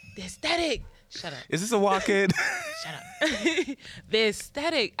 The aesthetic. Shut up. Is this a walk-in? Shut up. The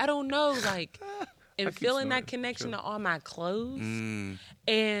aesthetic. I don't know, like, and feeling snoring. that connection Sure. to all my clothes.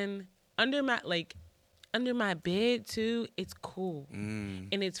 And under my bed too, it's cool.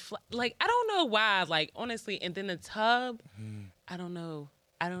 And it's like, I don't know why, like, honestly, and then the tub, I don't know.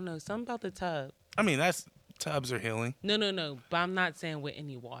 Something about the tub. I mean, tubs are healing. No. But I'm not saying with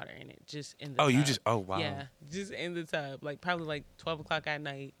any water in it. Just in the tub. Wow. Yeah, just in the tub. Like probably like 12 o'clock at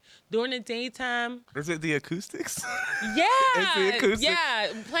night. During the daytime. Is it the acoustics? Yeah. It's the acoustics. Yeah.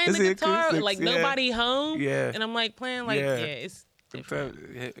 Playing It's the the guitar, acoustics, like yeah. nobody home. Yeah. And I'm like playing like, Yeah. it's different.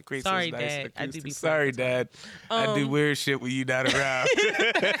 It creates Sorry, those nice Dad. I do acoustics. be Sorry, Dad. I do weird shit when you not around.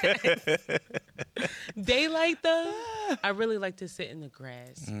 Daylight though, I really like to sit in the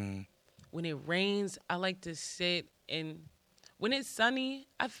grass. When it rains, I like to sit and when it's sunny,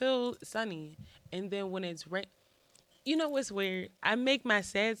 I feel sunny. And then when it's rain, you know what's weird? I make my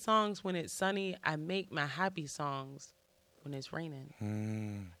sad songs when it's sunny. I make my happy songs when it's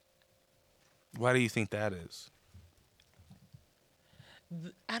raining. Why do you think that is?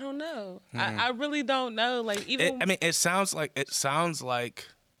 I don't know. I really don't know. Like even It sounds like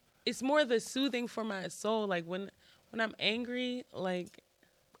it's more the soothing for my soul. Like when I'm angry, like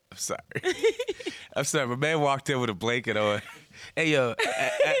I'm sorry. My man walked in with a blanket on. Hey yo,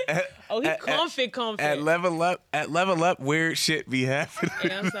 he comfy. at level up, weird shit be happening.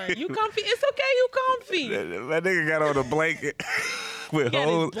 Yeah, I'm sorry. You comfy? It's okay. You comfy. My nigga got on a blanket with got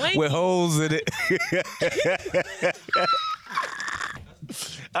his blanket. holes in it.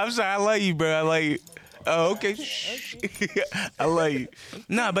 I'm sorry. I love you, bro. I love you. Oh, okay. I love you.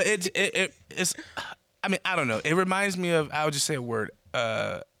 No, but it's. I mean, I don't know. It reminds me of. I would just say a word.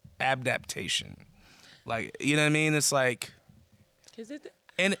 Adaptation. Like, you know what I mean? It's like.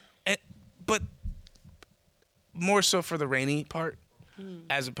 But more so for the rainy part,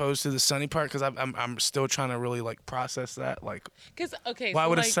 as opposed to the sunny part, because I'm still trying to really like process that. Like, because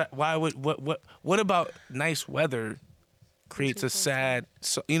what about nice weather creates a sad?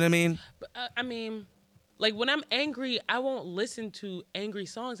 So, you know what I mean? I mean, like when I'm angry, I won't listen to angry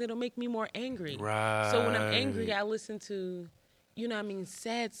songs. It'll make me more angry. Right. So when I'm angry, I listen to, you know what I mean,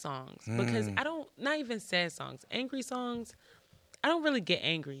 sad songs. Because not even sad songs, angry songs, I don't really get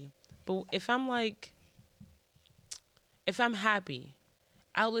angry. But if I'm happy,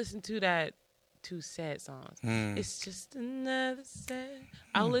 I'll listen to sad songs. It's just another sad.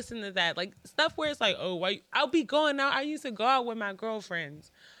 I'll listen to that. Like stuff where it's like, oh, why? I'll be going out. I used to go out with my girlfriends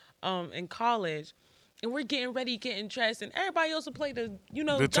in college. And we're getting ready, getting dressed, and everybody else will play the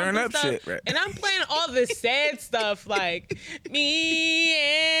turn up stuff. shit, right? And I'm playing all the sad stuff, like me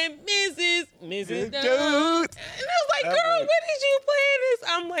and Dancing, Dude. dude. And I was like, girl, when did you play this?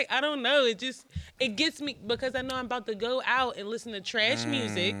 I'm like, I don't know. It gets me because I know I'm about to go out and listen to trash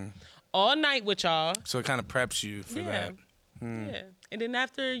music all night with y'all. So it kind of preps you for that. Yeah. And then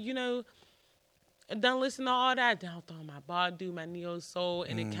after, done listening to all that, then I'll throw my Badu, my Neo Soul,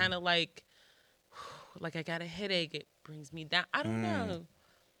 and it kind of like I got a headache. It brings me down. I don't know.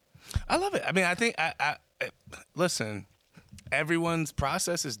 I love it. I mean, I think listen, everyone's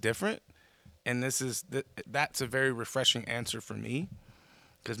process is different, and that's a very refreshing answer for me,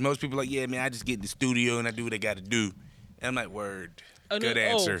 because most people are like, yeah, man, I just get in the studio and I do what I got to do, and I'm like, word, good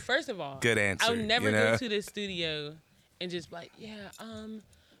answer. First of all, good answer. I'll never go to the studio and just be like,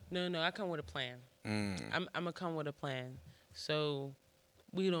 no, I come with a plan. I'm gonna come with a plan. So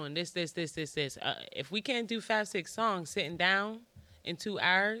we doing this. If we can't do 5-6 songs sitting down in 2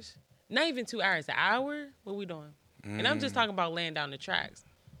 hours, not even 2 hours, an hour, what we doing? And I'm just talking about laying down the tracks,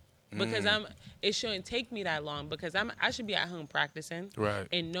 because it shouldn't take me that long, because I should be at home practicing, right,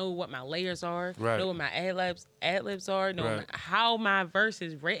 and know what my layers are, right, know what my ad libs are, know right, how my verse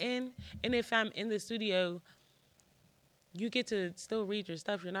is written, and if I'm in the studio, you get to still read your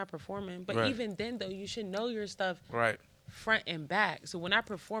stuff. You're not performing, but even then, though, you should know your stuff front and back. So when I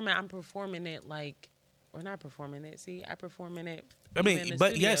perform it, I'm performing it or not performing it. See, I performing it. I mean,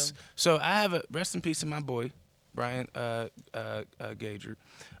 but studio. yes. So I have a rest in peace to my boy, Brian Gager.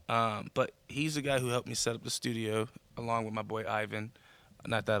 But he's the guy who helped me set up the studio along with my boy Ivan.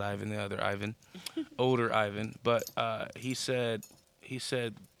 Not that Ivan, the other Ivan, older Ivan. But he said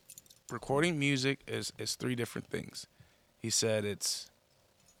recording music is 3 different things. He said it's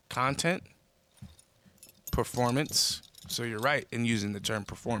content, performance. So you're right in using the term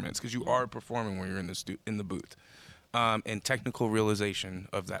performance, because you are performing when you're in the booth, and technical realization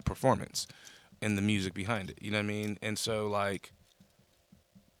of that performance and the music behind it. You know what I mean? And so like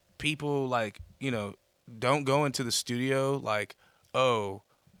people don't go into the studio like, oh,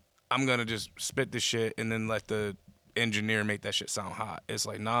 I'm gonna just spit this shit and then let the engineer make that shit sound hot. It's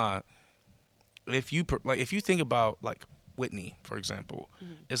like, nah. If you think about like Whitney, for example,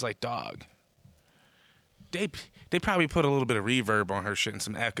 it's like, dog, they probably put a little bit of reverb on her shit and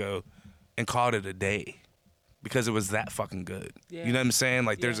some echo and called it a day, because it was that fucking good. Yeah. You know what I'm saying?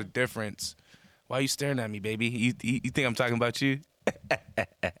 Like, there's a difference. Why are you staring at me, baby? You think I'm talking about you?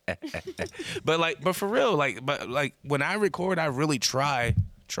 but for real, but when I record, I really try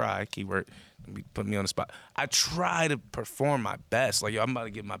keyword, put me on the spot. I try to perform my best. Like, yo, I'm about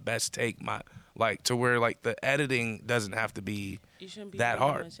to give my best take, to where like the editing doesn't have to be that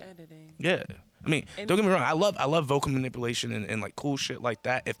hard. Much editing. Yeah. I mean, don't get me wrong. I love vocal manipulation and like cool shit like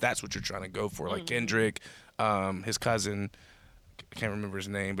that, if that's what you're trying to go for. Like Kendrick, his cousin, I can't remember his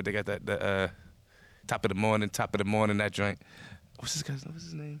name, but they got that top of the morning, that joint. What's his cousin? What's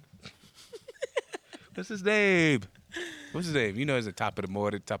his name? What's his name? You know, it's the top of the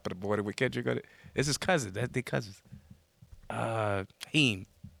morning with Kendrick on it. It's his cousin. That's their cousins. Naheem.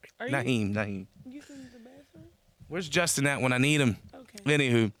 Naheem. You in the bathroom? Where's Justin at when I need him? Okay.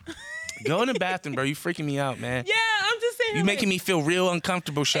 Anywho, go in the bathroom, bro. You freaking me out, man. Yeah, I'm just saying. You making me feel real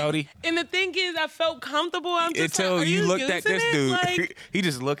uncomfortable, shawty. And the thing is, I felt comfortable. I'm just until like, you looked at this dude. Like, he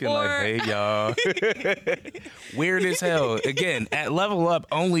just looking like, hey, y'all. Weird as hell. Again, at Level Up,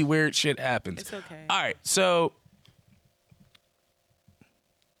 only weird shit happens. It's okay. All right, so.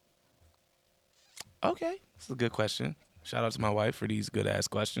 Okay, that's a good question. Shout out to my wife for these good ass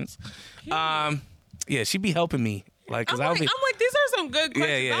questions. Yeah, she be helping me. I'm like, these are some good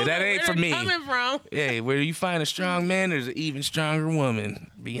questions. Yeah, that ain't for me. Coming from. Yeah, where you find a strong man, there's an even stronger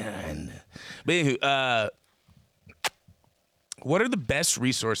woman behind. But anywho, what are the best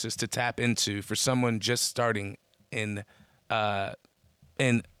resources to tap into for someone just starting in a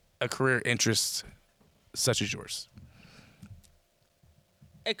career interest such as yours?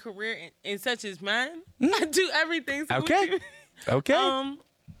 A career in such as mine? I do everything. So okay. Okay.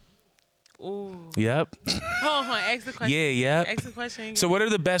 Ooh. Yep. Hold on, ask the question. Yeah, yep. Ask the question. So what are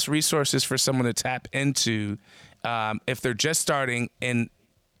the best resources for someone to tap into if they're just starting in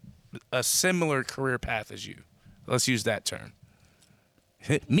a similar career path as you? Let's use that term.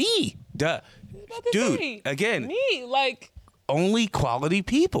 Me. Duh. Dude, again. Me, only quality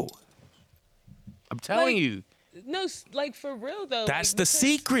people. I'm telling you. No, like for real though. That's the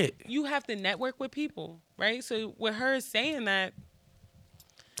secret. You have to network with people, right? So with her saying that,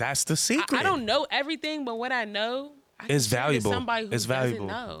 that's the secret. I don't know everything, but what I know is valuable. Somebody who it's valuable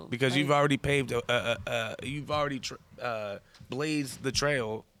doesn't know. Because you've already paved, you've already blazed the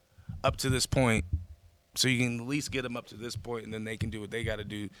trail up to this point, so you can at least get them up to this point, and then they can do what they got to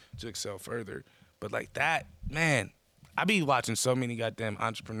do to excel further. But like that, man, I be watching so many goddamn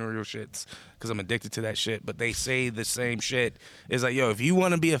entrepreneurial shits because I'm addicted to that shit. But they say the same shit. It's like, yo, if you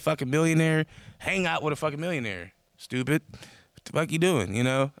want to be a fucking millionaire, hang out with a fucking millionaire. Stupid. What the fuck you doing? You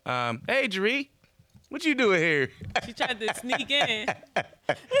know? Hey, Jeree. What you doing here? She tried to sneak in.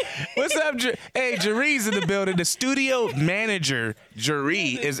 What's up, Hey, Jaree's in the building. The studio manager,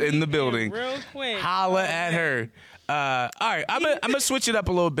 Jaree, is in the building. Real quick. Holla at her. All right, I'm gonna switch it up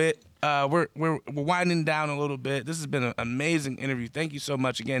a little bit. We're winding down a little bit. This has been an amazing interview. Thank you so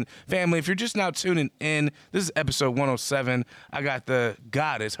much again, family. If you're just now tuning in, this is episode 107. I got the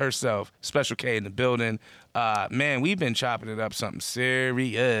goddess herself, Special K, in the building. Man, we've been chopping it up something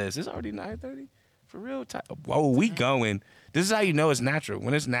serious. It's already 9:30. For real time. Whoa, we going. This is how you know it's natural.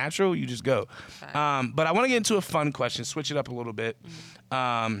 When it's natural, you just go. But I want to get into a fun question, switch it up a little bit.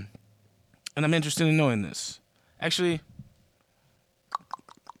 And I'm interested in knowing this. Actually,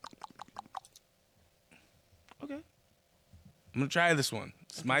 okay. I'm going to try this one.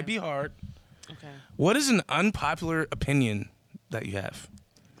 This might be hard. Okay. What is an unpopular opinion that you have?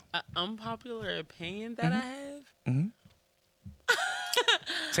 An unpopular opinion that I have? Mm-hmm.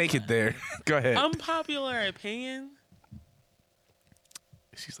 Take it there. Go ahead. Unpopular opinion?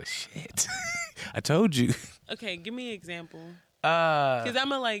 She's like, shit. I told you. Okay, give me an example. Because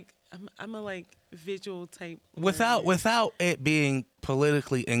I'm a visual type. Without it being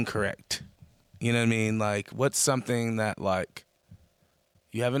politically incorrect. You know what I mean? Like, what's something that, like,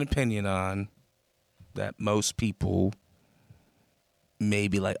 you have an opinion on that most people may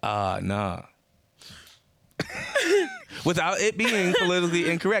be like, nah. Without it being politically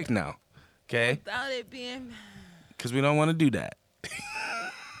incorrect now. Okay? Without it being... Because we don't want to do that.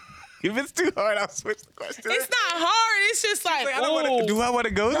 If it's too hard, I'll switch the question. It's not hard. It's just like, do I want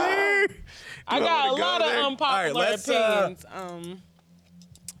to go there? I got a lot of unpopular opinions.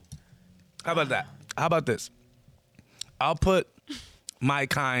 How about that? How about this? I'll put my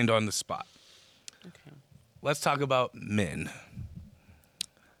kind on the spot. Okay. Let's talk about men.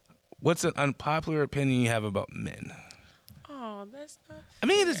 What's an unpopular opinion you have about men? Oh, that's not fair. I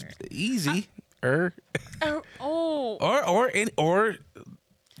mean, it's easy.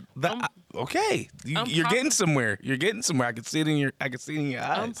 Okay. You're getting somewhere. You're getting somewhere. I can see it in your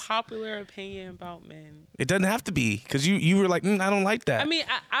eyes. Unpopular opinion about men. It doesn't have to be because you were like, I don't like that. I mean,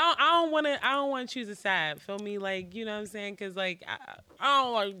 I don't want to choose a side. Feel me? Like, you know what I'm saying? Because like I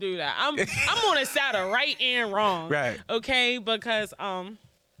don't like to do that. I'm on a side of right and wrong. Right. Okay. Because I'll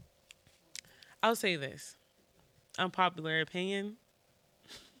say this. Unpopular opinion.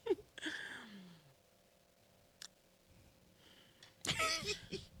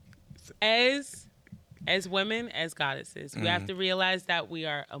 As women, as goddesses, we have to realize that we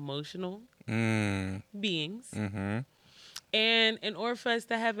are emotional beings. Mm-hmm. And in order for us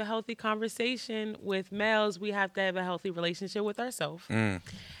to have a healthy conversation with males, we have to have a healthy relationship with ourselves. And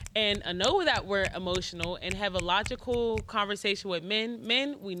know that we're emotional and have a logical conversation with men.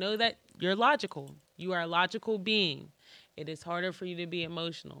 Men, we know that you're logical. You are a logical being. It is harder for you to be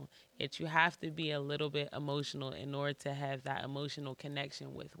emotional. Yet you have to be a little bit emotional in order to have that emotional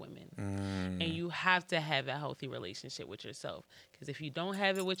connection with women. And you have to have a healthy relationship with yourself. Because if you don't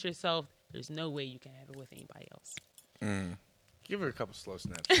have it with yourself, there's no way you can have it with anybody else. Give her a couple slow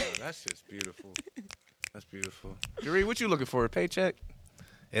snaps. That's just beautiful. That's beautiful. Jaree, what you looking for? A paycheck?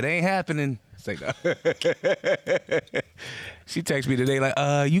 It ain't happening. It's like, she texted me today like,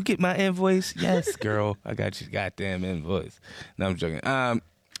 you get my invoice? Yes, girl. I got your goddamn invoice. No, I'm joking. All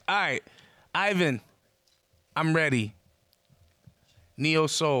right. Ivan, I'm ready. Neo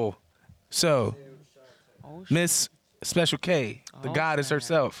Soul. So, Miss Special K, the goddess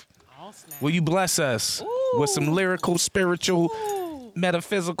herself, will you bless us with some lyrical, spiritual,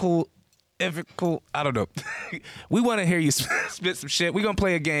 metaphysical, ethical, I don't know. We want to hear you spit some shit. We're going to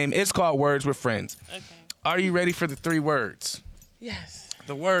play a game. It's called Words with Friends. Okay. Are you ready for the 3 words? Yes.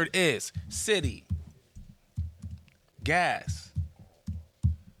 The word is city, gas,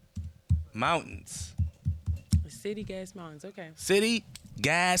 mountains. City, gas, mountains. Okay. City,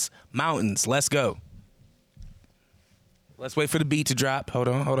 gas, mountains. Let's go. Let's wait for the beat to drop. Hold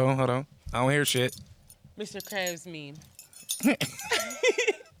on. I don't hear shit. Mr. Krabs meme.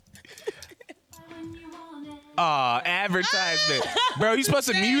 Advertisement. Bro, you supposed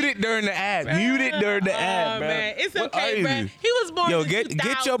to mute it during the ad. Mute it during the ad, bro. Man. It's okay, bro. He was born in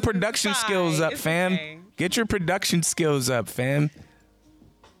get your production skills up, fam. Okay. Get your production skills up, fam.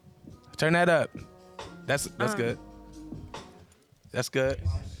 Turn that up. That's good. That's good.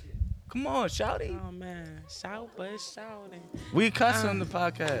 Come on, shouty. Oh, man. Shout, but shouting. We cuss on the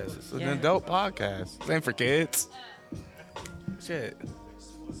podcast. It's an adult podcast. It ain't for kids. Shit.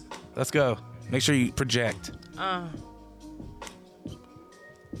 Let's go. Make sure you project.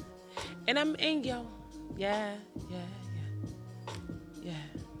 And I'm in yo. Yeah, yeah, yeah. Yeah.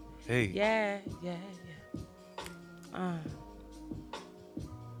 Hey. Yeah, yeah, yeah.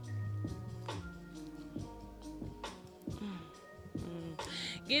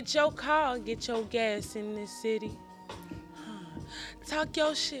 Get your car, get your gas in this city. Talk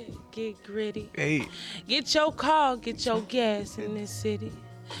your shit, get gritty. Hey. Get your car, get your gas in this city.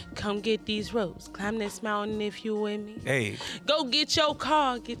 Come get these ropes, climb this mountain if you with me. Hey. Go get your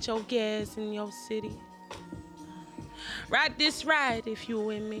car, get your gas in your city. Ride this ride if you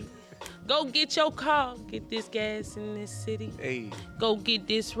with me. Go get your car, get this gas in this city. Hey. Go get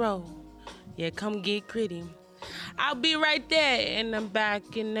this road. Yeah, come get gritty. I'll be right there in the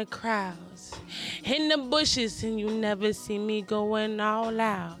back in the crowds. In the bushes and you never see me going all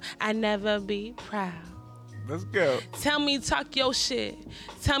out. I never be proud. Let's go. Tell me, talk your shit.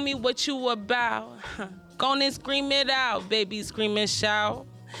 Tell me what you about. Gonna scream it out, baby, scream and shout.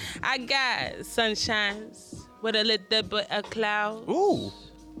 I got sunshines with a little bit of cloud. Ooh.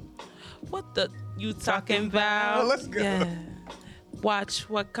 What the you talking about? Let's go. Yeah. Watch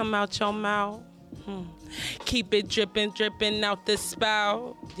what come out your mouth. Keep it dripping, dripping out the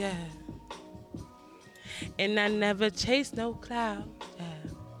spout. Yeah. And I never chase no cloud. Yeah.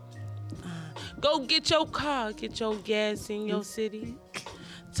 Go get your car, get your gas in your city.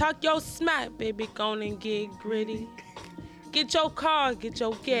 Talk your smack, baby, gone and get gritty. Get your car, get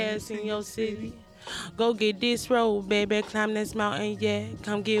your gas in your city. Go get this road, baby, climb this mountain, yeah.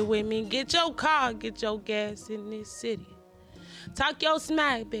 Come get with me. Get your car, get your gas in this city. Talk your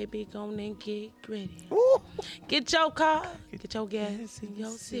smack, baby, gone and get gritty. Ooh. Get your car, get your gas in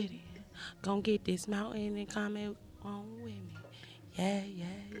your city. Gon' get this mountain and come on with me. Yeah, yeah,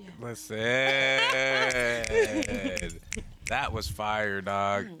 yeah. Listen. That was fire,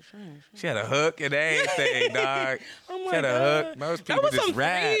 dog. She had a hook and everything, dog. Oh my She had a God. hook. Most That people was just some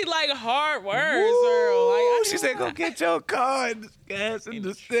rap. free, like, hard words, Woo! girl. Like, I She said, "Go get your car and gas in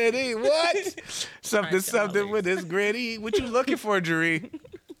the city." What? something with this gritty. What you looking for, Jeree?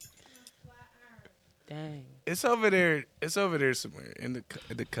 Dang. It's over there. It's over there somewhere in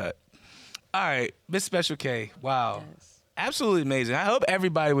the cut. All right, Miss Special K. Wow, Yes. absolutely amazing. I hope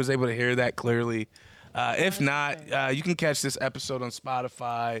everybody was able to hear that clearly. If not, you can catch this episode on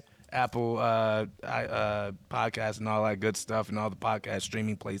Spotify, Apple podcasts, and all that good stuff, and all the podcast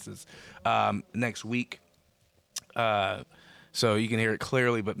streaming places next week. So you can hear it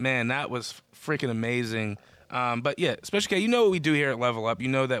clearly. But man, that was freaking amazing. But yeah, Special K, you know what we do here at Level Up. You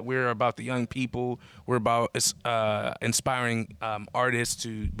know that we're about the young people. We're about inspiring artists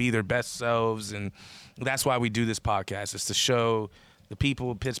to be their best selves, and that's why we do this podcast. It's to show the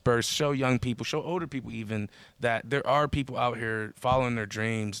people of Pittsburgh, show young people, show older people even, that there are people out here following their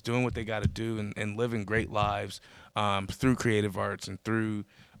dreams, doing what they got to do, and living great lives through creative arts and through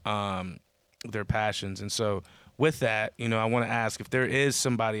their passions. And so with that, you know, I want to ask if there is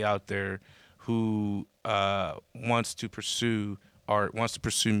somebody out there who wants to pursue art, wants to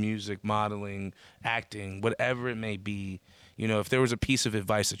pursue music, modeling, acting, whatever it may be, you know, if there was a piece of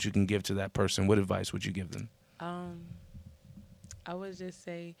advice that you can give to that person, what advice would you give them? I would just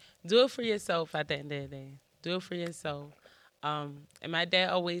say, do it for yourself at the end of the day. Do it for yourself. And my dad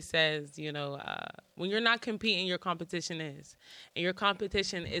always says, you know, when you're not competing, your competition is. And your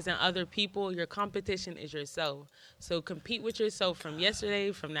competition isn't other people. Your competition is yourself. So compete with yourself from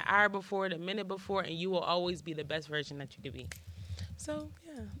yesterday, from the hour before, the minute before, and you will always be the best version that you could be. So,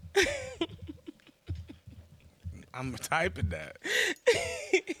 yeah. I'm typing that.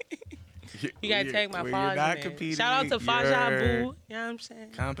 You got to tag my when Faja. you're not man. competing, Shout out to Faja your Boo. You know what I'm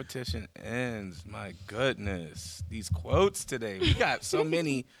saying? competition ends. My goodness. These quotes today. We got so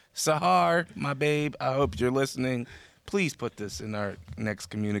many. Sahar, my babe, I hope you're listening. Please put this in our next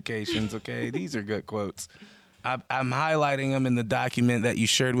communications, okay? These are good quotes. I'm highlighting them in the document that you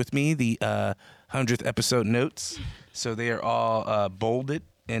shared with me, the 100th episode notes. So they are all bolded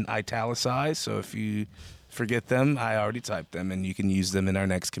and italicized. So if you forget them, I already typed them, and you can use them in our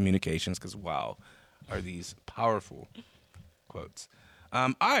next communications because, wow, are these powerful quotes.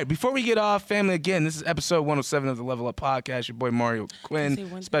 All right, before we get off, family, again, this is episode 107 of the Level Up Podcast. Your boy Mario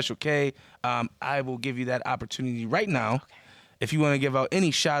Quinn, Special K. I will give you that opportunity right now. Okay. If you want to give out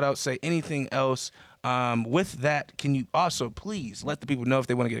any shout-outs, say anything else. With that, can you also please let the people know if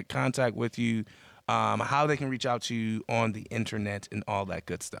they want to get in contact with you, how they can reach out to you on the internet and all that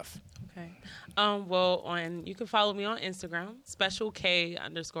good stuff. Okay. You can follow me on Instagram, Special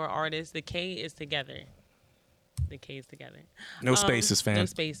K_artist. The K is together. The K is together. No spaces, fam. No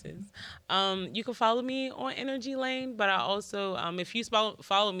spaces. You can follow me on Energy Lane, but I also, if you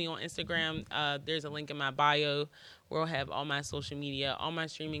follow me on Instagram, there's a link in my bio where I'll have all my social media, all my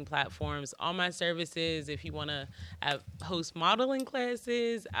streaming platforms, all my services. If you want to host modeling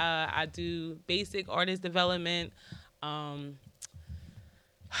classes, I do basic artist development,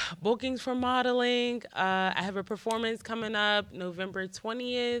 bookings for modeling. I have a performance coming up November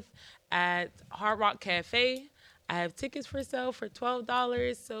 20th at Hard Rock Cafe. I have tickets for sale for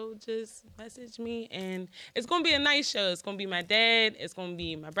 $12, so just message me. And it's going to be a nice show. It's going to be my dad. It's going to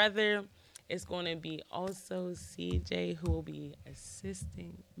be my brother. It's going to be also CJ, who will be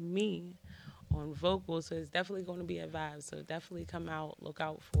assisting me on vocals. So it's definitely going to be a vibe. So definitely come out, look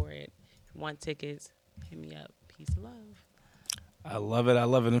out for it. If you want tickets, hit me up. Peace and love. I love it. I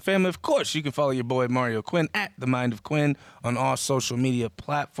love it. And family, of course, you can follow your boy Mario Quinn at The Mind of Quinn on all social media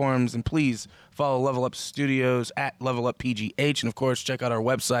platforms. And please follow Level Up Studios at Level Up PGH. And, of course, check out our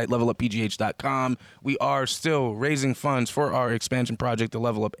website, leveluppgh.com. We are still raising funds for our expansion project, the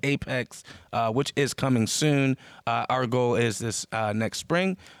Level Up Apex, which is coming soon. Our goal is this next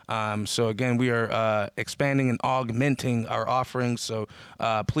spring. So, again, we are expanding and augmenting our offerings. So,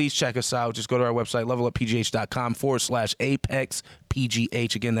 please check us out. Just go to our website, leveluppgh.com/Apex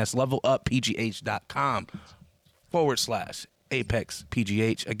PGH. Again, that's leveluppgh.com/Apex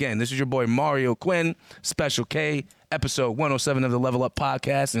PGH. Again, this is your boy Mario Quinn, Special K, episode 107 of the Level Up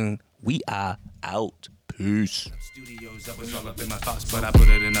Podcast, and we are out. Peace. Studios, that was all up in my thoughts, but I put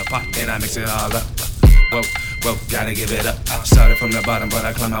it in a pot and I mix it all up. Whoa, gotta give it up. I started from the bottom, but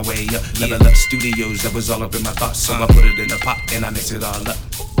I climbed my way up. Level Up Studios, that was all up in my thoughts, so I put it in a pot and I mix it all up.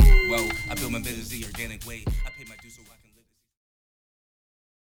 Whoa, I built my business the organic way.